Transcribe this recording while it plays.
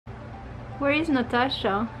Where is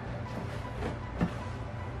Natasha?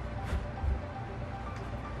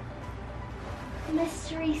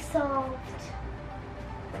 Mystery solved.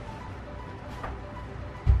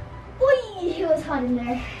 Oi, it was hot in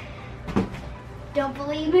there. Don't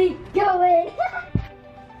believe me? Go in.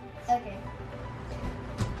 Okay.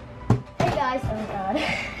 Hey guys, oh god.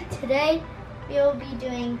 Today we'll be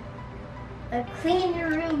doing a clean your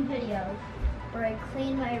room video where I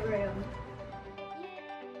clean my room.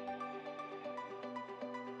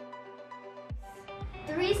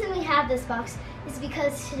 The reason we have this box is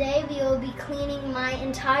because today we will be cleaning my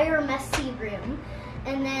entire messy room.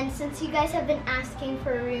 And then since you guys have been asking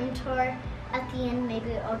for a room tour, at the end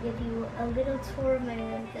maybe I'll give you a little tour of my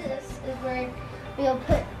room. This is where we'll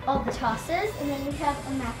put all the tosses, and then we have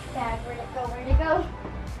a match bag. Where'd it go? Where'd it go?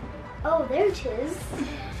 Oh, there it is.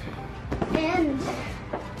 And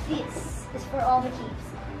this is for all the keeps.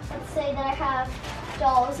 Let's say that I have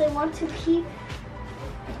dolls I want to keep,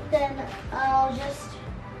 then I'll just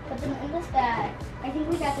put them in this bag. I think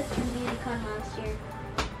we got this from BeautyCon last year.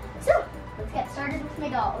 So, let's get started with my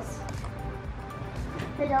dolls.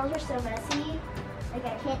 The dolls are so messy. Like,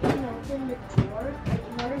 I can't even open the drawer. Like,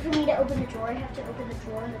 in order for me to open the drawer, I have to open the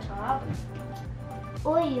drawer on the top.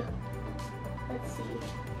 Oi! Let's see.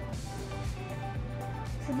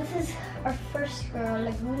 So this is our first girl,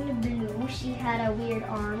 Laguna Blue. She had a weird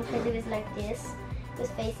arm because it was like this. It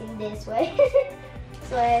was facing this way.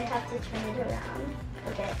 So I have to turn it around.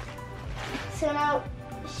 Okay. So now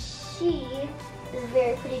she is a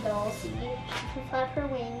very pretty doll. See, she can flap her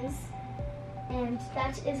wings, and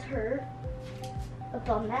that is her. Up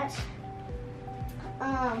on that.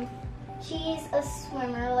 She's a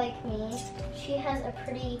swimmer like me. She has a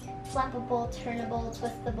pretty flappable, turnable,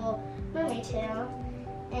 twistable mermaid tail,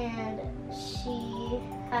 and she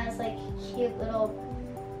has like cute little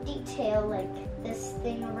detail like this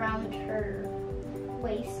thing around her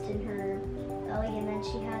waist and her belly, and then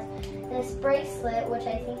she has this bracelet which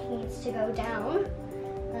I think needs to go down,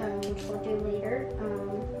 which we'll do later.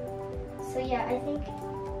 So yeah, I think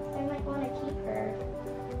I might want to keep her.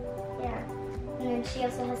 Yeah, and then she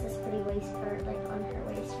also has this pretty waist part like on her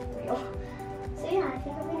waist for real. So yeah, I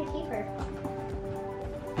think I'm gonna keep her.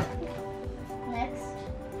 Next,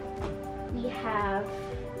 we have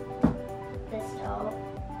this doll.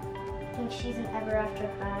 I think she's an Ever After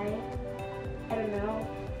High. I don't know.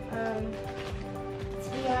 To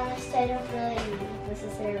be honest, I don't really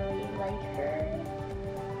necessarily like her.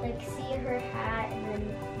 Like, see her hat, and then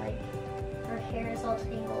like her hair is all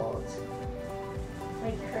tangled.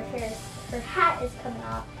 Like her hat is coming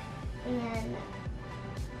off, and then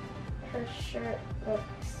her shirt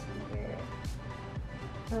looks weird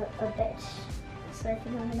a bit. So I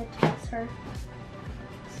think I'm gonna toss her.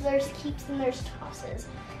 So there's keeps and there's tosses.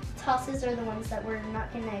 Tosses are the ones that we're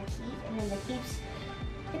not gonna keep, and then the keeps,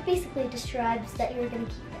 it basically describes that you're gonna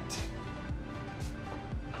keep it.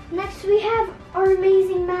 Next we have our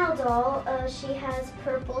amazing Mal doll. She has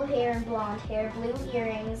purple hair and blonde hair, blue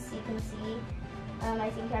earrings, you can see.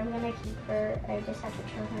 I think I'm gonna keep her. I just have to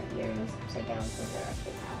turn her earrings upside down so they're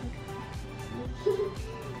upside down.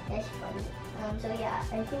 That's funny. So yeah,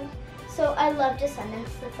 I think, so I love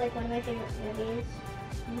Descendants. That's like one of my favorite movies.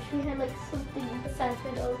 I wish we had like something besides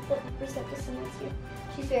my dolls that represent Descendants here.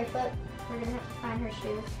 She's barefoot. We're gonna have to find her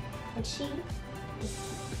shoes. And she is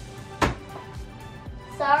cute.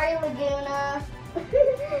 Sorry, Laguna.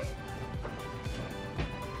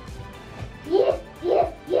 Yes,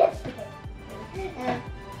 yes, yes. Okay. And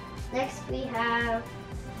next we have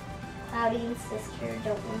Cloudy's sister.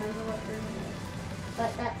 Don't remember what her name is,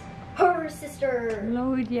 but that's her sister.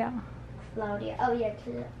 Claudia. Claudia. Oh yeah,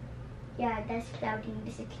 yeah, that's Claudia.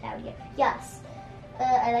 This is Claudia. Yes.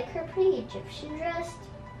 I like her pretty Egyptian dressed,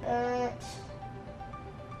 but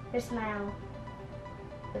her smile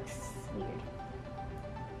looks weird.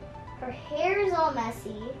 Her hair is all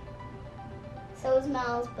messy. So is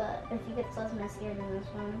Mal's, but I think it's less messier than this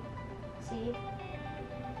one. See?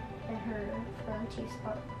 And her front teeth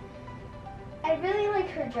spot. I really like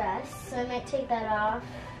her dress, so I might take that off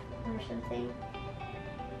or something.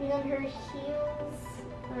 And then her heels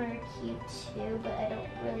are cute too, but I don't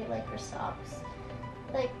really like her socks.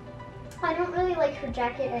 Like, I don't really like her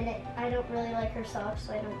jacket, and I don't really like her socks,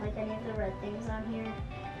 so I don't like any of the red things on here.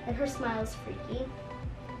 And her smile is freaky.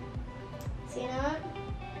 See that?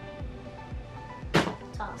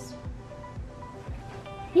 Toss.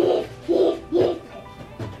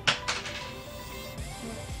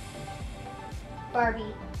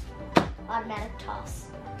 Barbie. Automatic toss.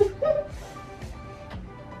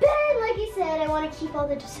 Then, like I said, I want to keep all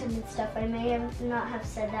the descendant stuff. I may not have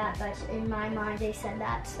said that, but in my mind they said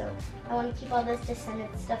that. So I want to keep all this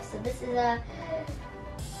descendant stuff. So this is a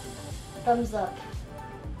thumbs up.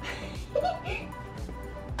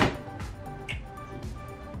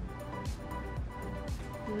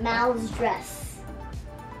 Mal's dress.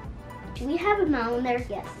 Do we have a Mal in there?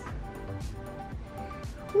 Yes.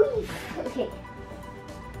 Whee. Okay.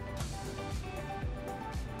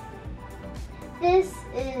 This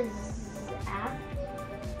is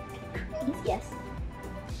yes.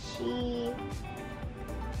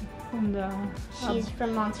 She's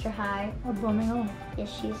from Monster High. Abominable. Yes,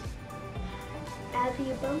 she's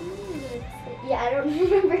Abby Abominable. Yeah, I don't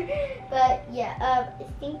remember, but yeah, I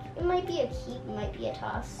think it might be a keep, it might be a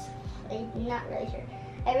toss. I'm not really sure.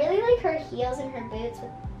 I really like her heels and her boots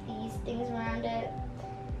with these things around it,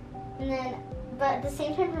 and then, but at the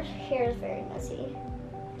same time, her hair is very messy.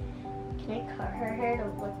 Can I cut her hair to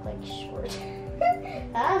look like short?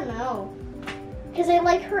 I don't know. Because I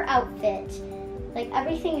like her outfit. Like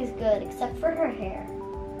everything is good except for her hair.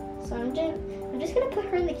 So I'm just gonna put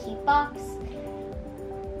her in the keep box.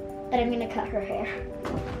 But I'm gonna cut her hair.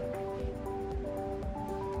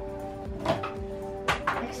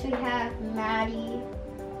 Next we have Maddie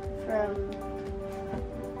from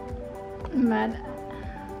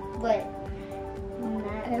what?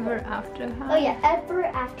 Ever After High. Oh yeah, Ever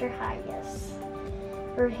After High, yes.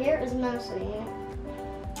 Her hair is messy.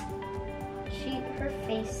 Her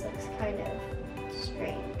face looks kind of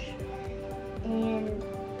strange. And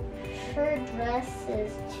her dress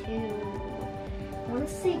is too, I want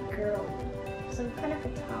to say girly. So I'm kind of a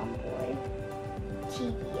tomboy.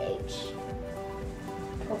 TBH.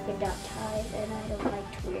 Polka dot ties, and I don't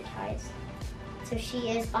like to wear ties. So she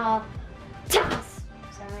is a toss.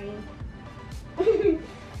 Sorry.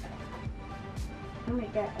 Oh my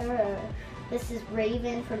god. This is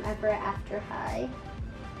Raven from Ever After High.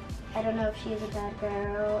 I don't know if she is a bad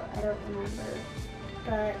girl. I don't remember.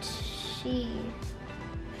 But she,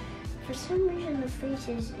 for some reason, the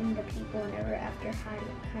faces in the people in Ever After High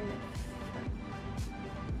look kind of funny.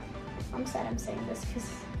 I'm sad I'm saying this because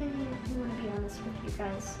I want to be honest with you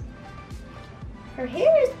guys. Her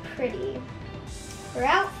hair is pretty. Her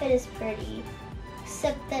outfit is pretty,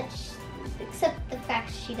 except the fact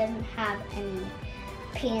she doesn't have any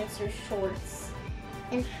pants or shorts,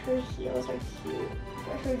 and her heels are cute.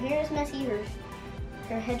 Her hair is messy.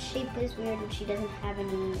 Her head shape is weird, and she doesn't have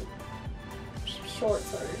any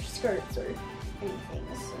shorts or skirts or anything.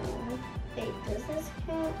 So, wait, does this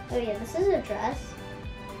count? Oh yeah, this is a dress,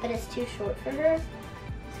 but it's too short for her.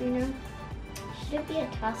 So you know, should it be a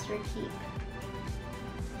toss or a keep?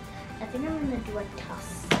 I think I'm gonna do a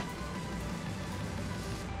toss.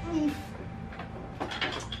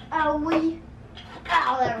 Owie.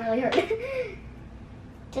 Ow, that really hurt.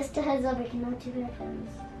 Just a heads up, I cannot do weapons.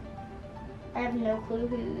 I have no clue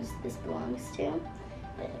whose this belongs to,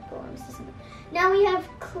 but it belongs to someone. Now we have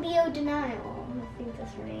Cleo Denial. I think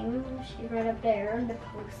that's her name. She's right up there on the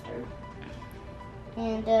poster.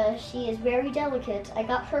 And she is very delicate. I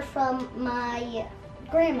got her from my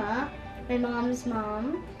grandma, my mom's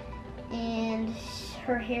mom, and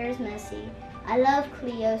her hair is messy. I love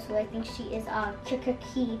Cleo, so I think she is a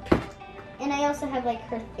keep. And I also have like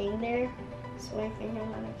her thing there, so I think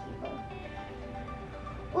I'm gonna keep her.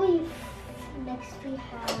 Next we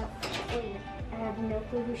have, I have no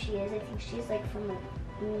clue who she is. I think she's like from a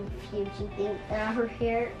fusion thing.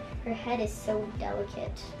 Her head is so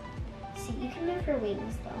delicate. See, you can move her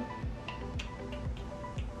wings though.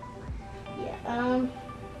 Yeah, I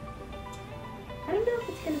don't know if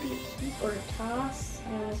it's gonna be a keep or a toss. I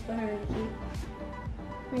almost put her in a keep.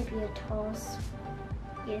 Might be a toss.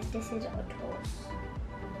 Yes, this is a toss.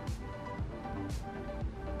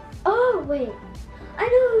 Oh, wait. I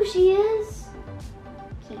know who she is.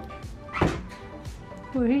 Keep.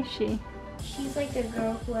 Who is she? She's like a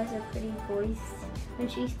girl who has a pretty voice when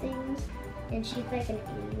she sings. And she's like an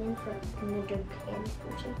alien from another planet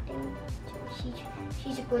or something. So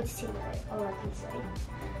she's a good singer, all I can say.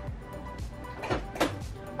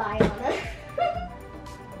 Bye, Anna.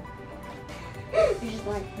 Just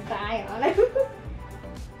like, bye, Anna.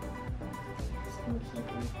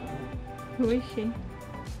 Who is she?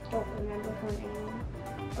 Don't remember her name,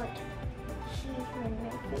 but she's one of my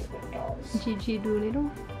favorite dolls. Gigi Doolittle?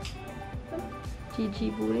 Gigi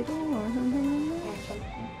Doolittle or something like that? Yeah,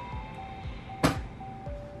 something.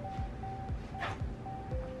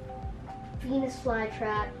 Venus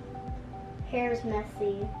flytrap. Hair is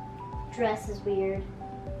messy. Dress is weird.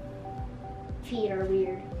 Feet are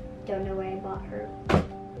weird. Don't know where I bought her.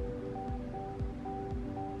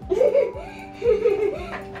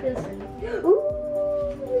 Listen. Ooh,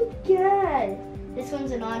 Oh my god. This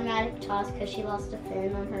one's an automatic toss because she lost a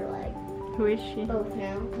fin on her leg. Who is she? Both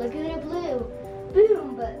now. Laguna Blue.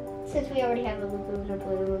 Boom. But since we already have a Laguna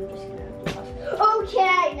Blue, I'm just gonna toss.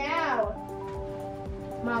 Okay, now.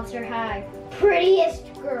 Monster High.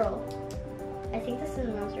 Prettiest girl. I think this is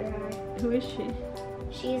Monster High. Who is she?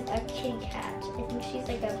 She's a kitty cat. I think she's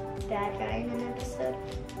like a bad guy in an episode.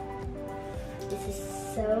 This is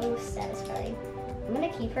so satisfying. I'm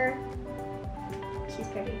gonna keep her. She's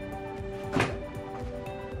pretty.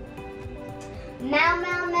 Meow,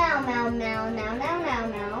 meow, meow, meow, meow, meow, meow, meow,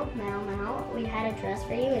 meow, meow, meow. We had a dress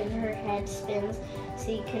for you and her head spins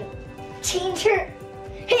so you can change her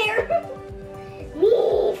hair.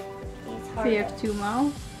 Me. So you have 2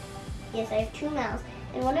 mouths? Yes, I have 2 mouths.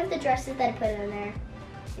 And one of the dresses that I put in there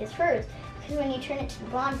is hers. Because when you turn it to the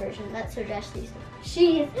blonde version, that's her dress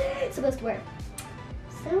she's supposed to wear.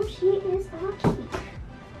 So she is our keep.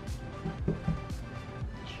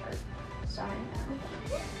 Sure. Sorry,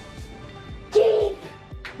 no. Keep!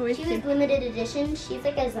 Who is She she? was limited edition. She's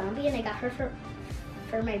like a zombie, and I got her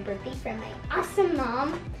for my birthday from my awesome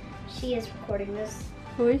mom. She is recording this.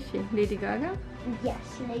 Who is she? Lady Gaga?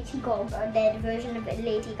 Yes, Lady Gaga, dead version of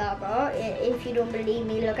Lady Gaga. If you don't believe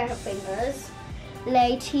me, look at her fingers.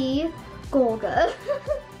 Lady Gaga.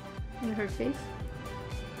 In her face?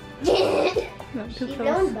 Not too She's close.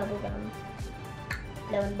 blowing bubble gum.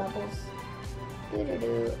 Blowing bubbles.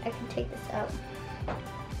 Doo-doo-doo. I can take this out.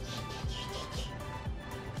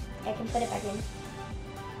 I can put it back in.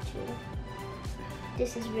 Too.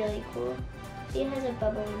 This is really cool. See, it has a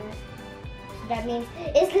bubble in it. So that means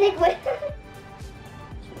it's liquid.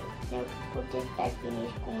 Now to put this back in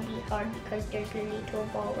is going to be hard because there's a little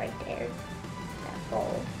ball right there. That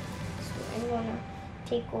ball. So I'm going to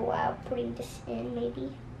take a while putting this in,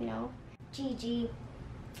 maybe. No. Gigi.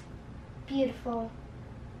 Beautiful.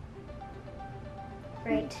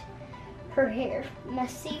 Right. Her hair.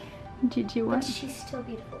 Messy. Gigi But what? she's still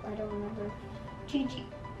beautiful. I don't remember. Gigi.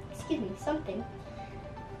 Excuse me. Something.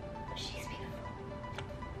 But she's beautiful.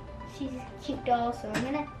 She's a cute doll, so I'm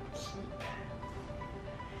going to keep.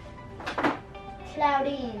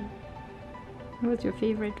 Claudine. What's your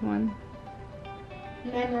favorite one?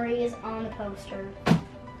 Memory is on the poster.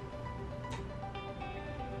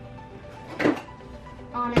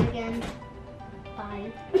 On it again.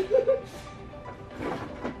 Bye.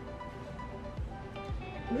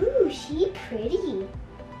 Ooh, she pretty.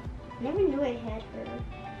 Never knew I had her.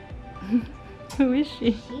 Who is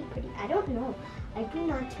she? She pretty. I don't know. I do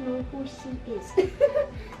not know who she is.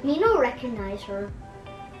 Me no recognize her.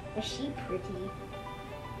 Is she pretty?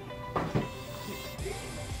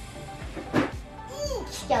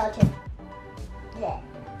 Skeleton. Yeah.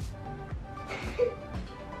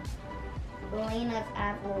 Lane of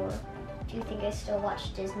Avlor. Do you think I still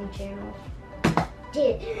watch Disney Channel?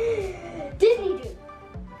 Disney do.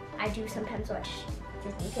 I do sometimes watch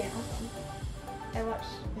Disney Channel. I watch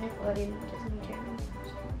Nickelodeon Disney Channel.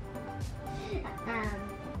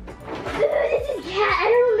 This is Cat. I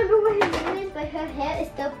don't remember what her name is, but her hair is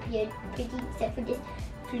still pretty, except for this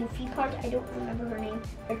floofy part. I don't remember her name.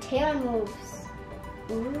 Her tail moves.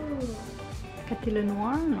 Ooh. Catilla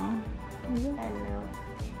Noir? No. I don't know.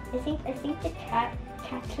 I think the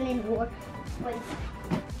Kathleen Ward was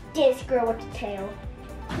this girl with the tail.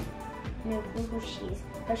 No clue who she is.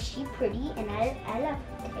 But she's pretty, and I love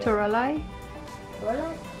her tail. Toralei?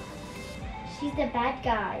 Toralei? She's the bad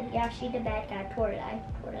guy. Yeah, she's the bad guy. Toralei.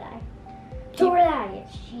 Toralei.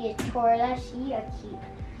 She is Toralei. She a keep.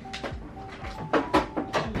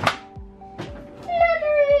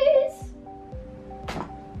 Memories.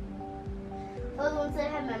 All the ones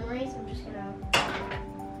that have memories, I'm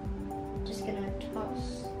just gonna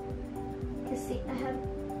toss. Cause see, I have.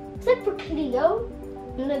 Except for Cleo,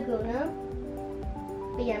 Laguna.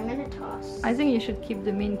 But yeah, I'm gonna toss. I think you should keep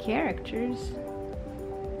the main characters.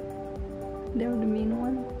 They're the main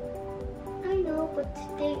one. I know, but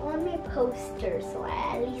they on my poster, so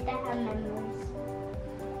at least I have memories.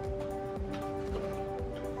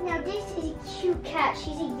 Now this is a cute cat.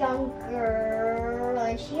 She's a young girl,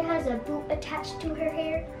 and she has a boot attached to her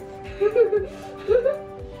hair,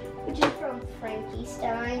 which is from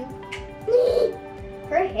Frankenstein.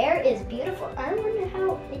 Her hair is beautiful. I wonder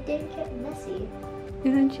how it didn't get messy.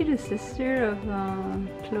 Isn't she the sister of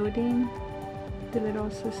Claudine? The little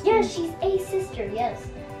sister? Yeah, she's a sister, yes.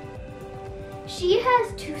 She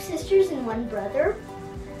has 2 sisters and 1 brother,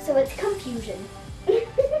 so it's confusion.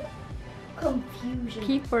 Confusion.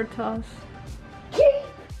 Keep or toss? Keep!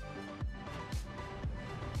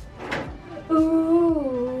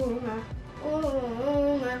 Ooh.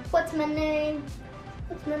 What's my name?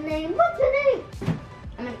 What's my name? What's my name?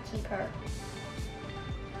 I'm gonna keep her.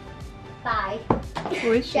 Bye.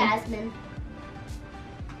 Who is she? Jasmine.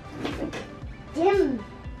 Dim.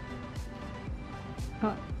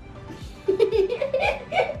 Oh.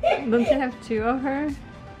 Don't you have two of her?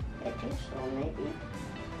 I think so, maybe.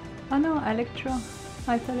 Oh no, Electro.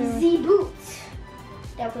 I thought it was... Z-Boots.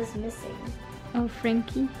 That was missing. Oh,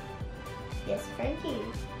 Frankie. Yes, Frankie.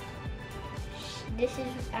 This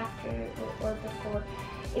is after or before.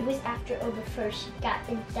 It was after or before she got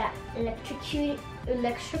in that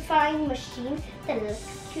electrifying machine that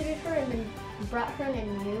electrocuted her and then brought her in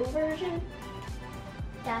a new version.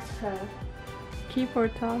 That's her. Keep or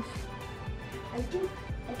toss? I don't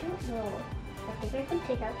know. I think I can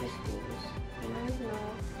take out the schools. I don't know.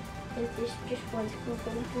 Because there's just one school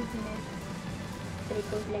going through here. But it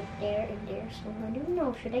goes like there and there. So I don't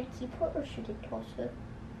know. Should I keep her or should I toss her?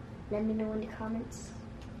 Let me know in the comments.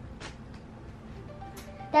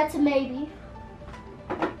 That's a maybe.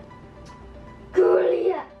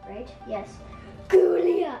 Julia! Right? Yes.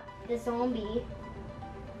 Julia! The zombie.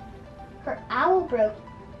 Her owl broke.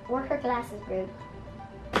 Or her glasses broke.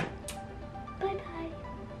 Bye-bye.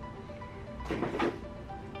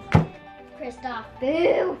 Kristoff.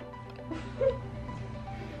 Boo!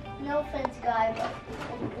 No offense, guy, but...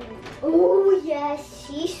 Oh, yes.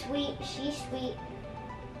 She's sweet. She's sweet.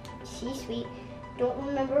 She's sweet. Don't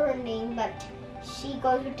remember her name, but she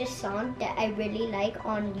goes with this song that I really like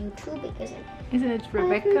on YouTube because Isn't it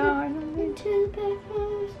Rebecca or something? into the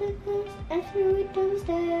bedroom, I threw it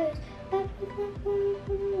downstairs. I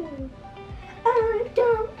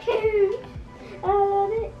don't care. I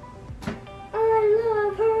love it. I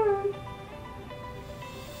love her.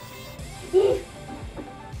 If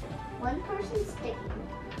one person's sticking,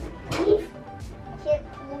 if can't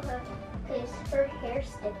pull her because her hair's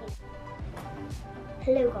sticking.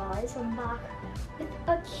 Hello guys, I'm back with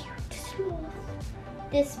a cute sloth.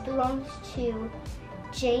 This belongs to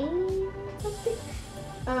Jane something.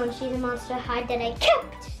 She's a monster hide that I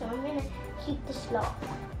kept, so I'm gonna keep the sloth.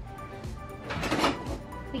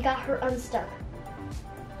 We got her unstuck.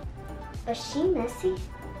 Is she messy?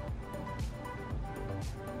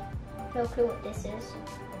 No clue what this is.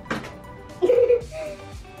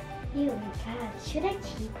 Oh my god, should I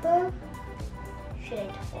keep her? Should I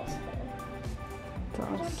toss her? I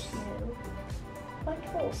don't know. Why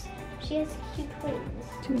toss? She has cute wings.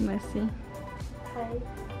 Too messy. Okay.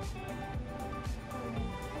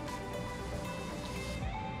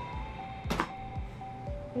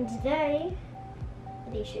 And today,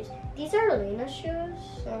 these shoes. These are Elena's shoes.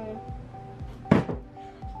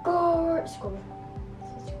 School.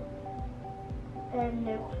 And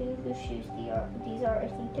no clue whose shoes these are. I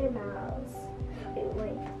think they're Mal's.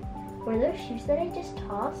 Wait. Were those shoes that I just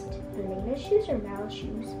tossed Elena's shoes or Mal's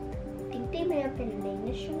shoes? I think they may have been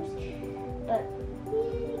Elena's shoes. But yeah,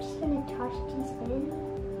 I'm just gonna toss these in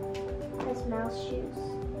as Mal's shoes.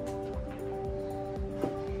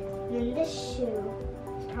 And then this shoe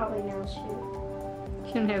is probably Mal's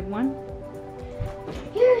shoe. Can I have one?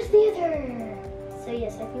 Here's the other. So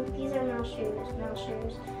yes, I think these are Mal's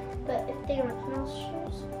shoes. But if they aren't Mal's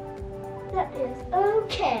shoes, that is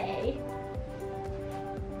okay.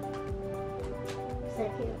 Is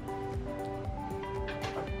that cute?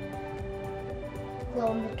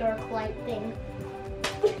 Glow in the dark light thing.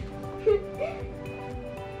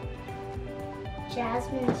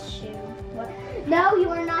 Jasmine's shoe. What? No, you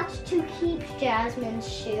are not to keep Jasmine's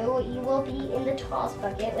shoe. You will be in the toss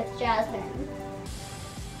bucket with Jasmine.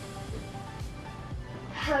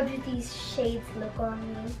 How do these shades look on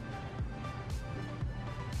me?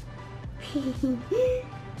 You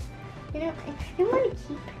know, I kind of want to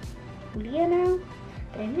keep Julia now,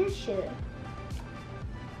 but I'm not sure.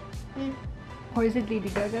 Or is it Lady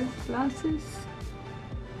Gaga's glasses?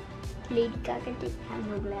 Lady Gaga didn't have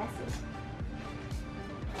no glasses.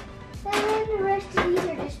 And the rest of these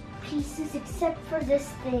are just pieces except for this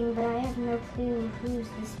thing, but I have no clue who's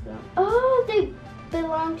this from. Oh, they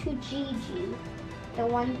belong to Gigi. The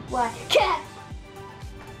one, what? Cat!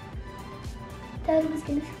 Thought it was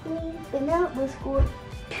gonna squeeze, but now it was good.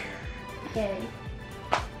 Okay.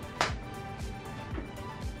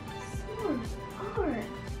 Someone's art.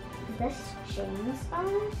 Is this James'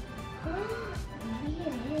 art? Maybe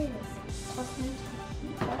it is. Toss me to the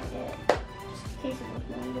heat bucket. Just in case it was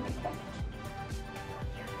going to be kept.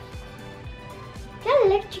 Got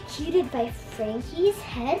electrocuted by Frankie's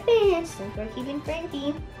headband. So we're keeping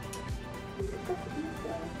Frankie.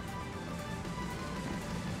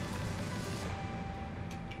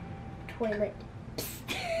 Toilet.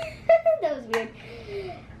 That was weird.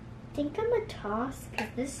 I think I'm a toss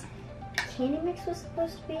because this candy mix was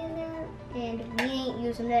supposed to be in there and we ain't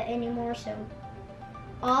using that anymore, so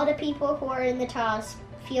all the people who are in the toss,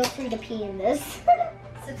 feel free to pee in this.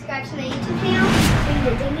 Subscribe to my YouTube channel, ring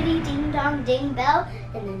the dingity ding dong ding bell,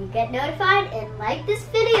 and then you get notified and like this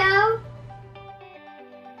video.